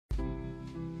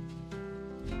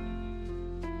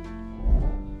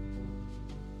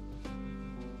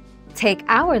Take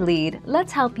our lead,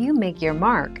 let's help you make your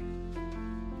mark.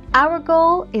 Our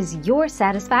goal is your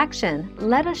satisfaction.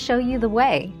 Let us show you the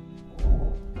way.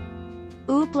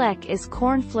 Oobleck is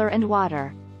cornflour and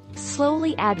water.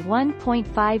 Slowly add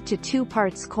 1.5 to 2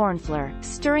 parts cornflour,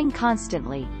 stirring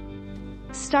constantly.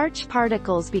 Starch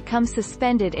particles become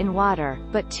suspended in water,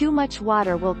 but too much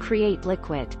water will create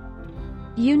liquid.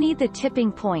 You need the tipping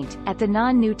point, at the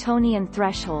non-Newtonian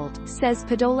threshold, says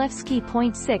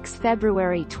Podolewski. 6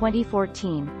 February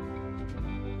 2014.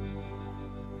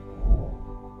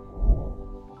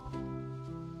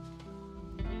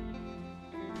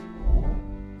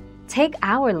 Take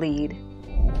our lead.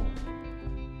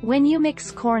 When you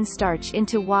mix cornstarch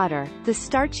into water, the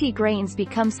starchy grains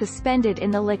become suspended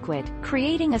in the liquid,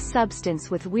 creating a substance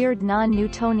with weird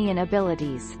non-Newtonian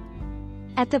abilities.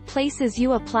 At the places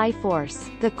you apply force,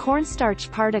 the cornstarch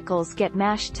particles get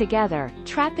mashed together,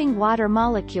 trapping water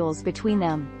molecules between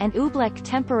them, and Oobleck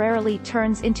temporarily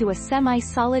turns into a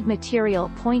semi-solid material.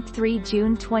 3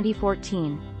 June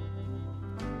 2014.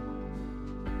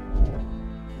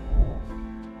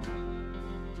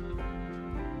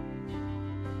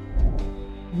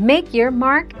 Make your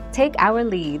mark, take our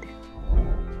lead.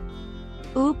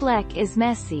 Oobleck is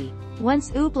messy.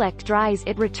 Once Oobleck dries,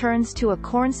 it returns to a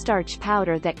cornstarch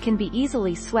powder that can be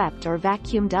easily swept or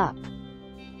vacuumed up.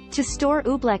 To store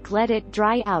Oobleck, let it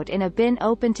dry out in a bin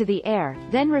open to the air,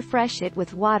 then refresh it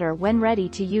with water when ready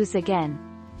to use again.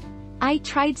 I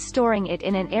tried storing it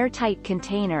in an airtight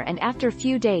container and after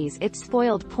few days it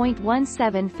spoiled.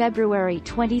 17 February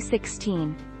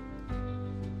 2016.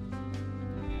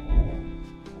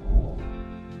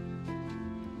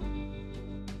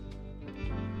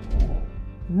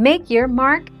 Make your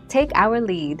mark, take our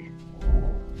lead.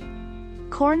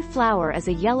 Corn flour is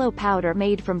a yellow powder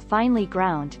made from finely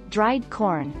ground, dried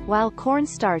corn, while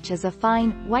cornstarch is a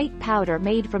fine, white powder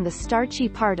made from the starchy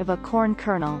part of a corn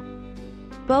kernel.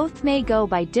 Both may go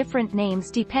by different names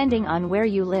depending on where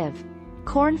you live.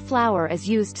 Corn flour is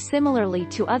used similarly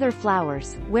to other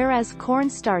flours, whereas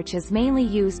cornstarch is mainly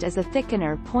used as a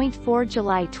thickener. 4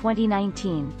 July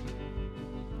 2019.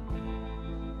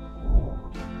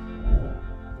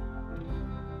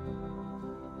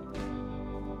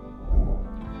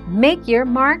 Make your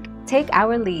mark, take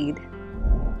our lead.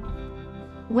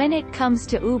 When it comes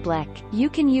to Oobleck, you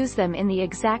can use them in the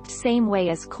exact same way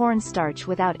as cornstarch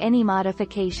without any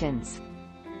modifications.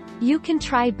 You can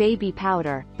try baby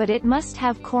powder, but it must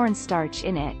have cornstarch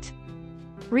in it.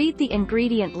 Read the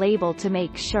ingredient label to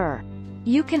make sure.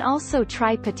 You can also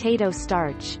try potato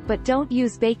starch, but don't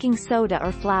use baking soda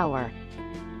or flour.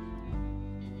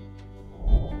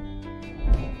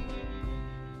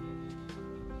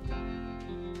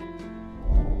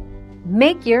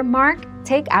 Make your mark,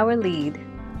 take our lead.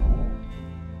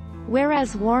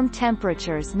 Whereas warm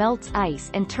temperatures melts ice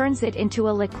and turns it into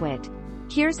a liquid.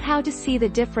 Here's how to see the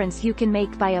difference you can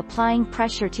make by applying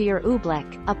pressure to your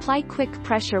Oobleck. Apply quick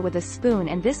pressure with a spoon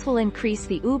and this will increase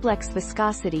the Oobleck's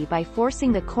viscosity by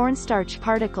forcing the cornstarch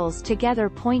particles together.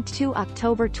 2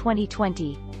 October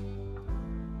 2020.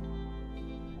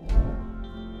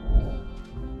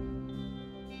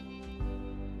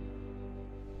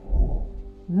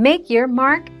 Make your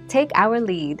mark, take our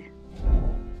lead.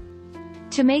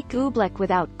 To make Oobleck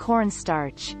without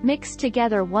cornstarch, mix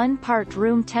together 1 part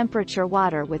room temperature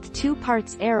water with 2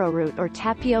 parts arrowroot or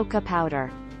tapioca powder.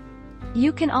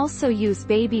 You can also use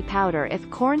baby powder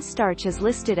if cornstarch is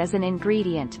listed as an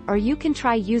ingredient, or you can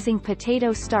try using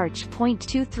potato starch.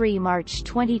 23 March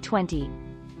 2020.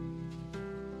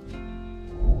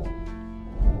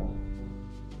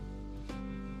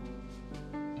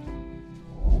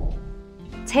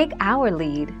 Take our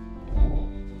lead.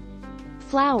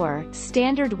 Flour,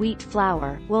 standard wheat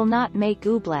flour, will not make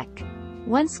Oobleck.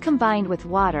 Once combined with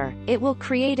water, it will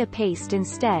create a paste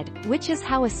instead, which is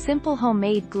how a simple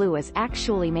homemade glue is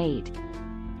actually made.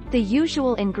 The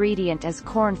usual ingredient is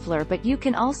cornflour, but you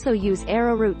can also use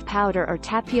arrowroot powder or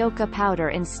tapioca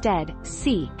powder instead.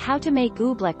 See how to make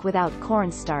Oobleck without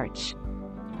cornstarch.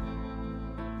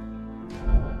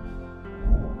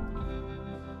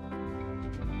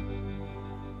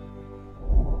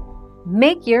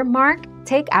 Make your mark,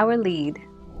 take our lead.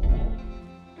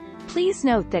 Please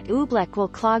note that Oobleck will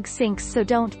clog sinks, so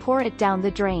don't pour it down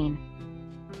the drain.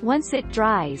 Once it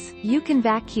dries, you can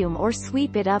vacuum or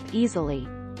sweep it up easily.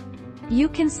 You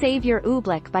can save your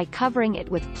Oobleck by covering it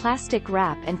with plastic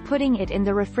wrap and putting it in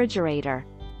the refrigerator.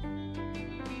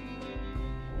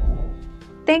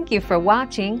 Thank you for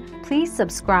watching. Please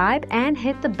subscribe and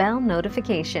hit the bell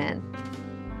notification.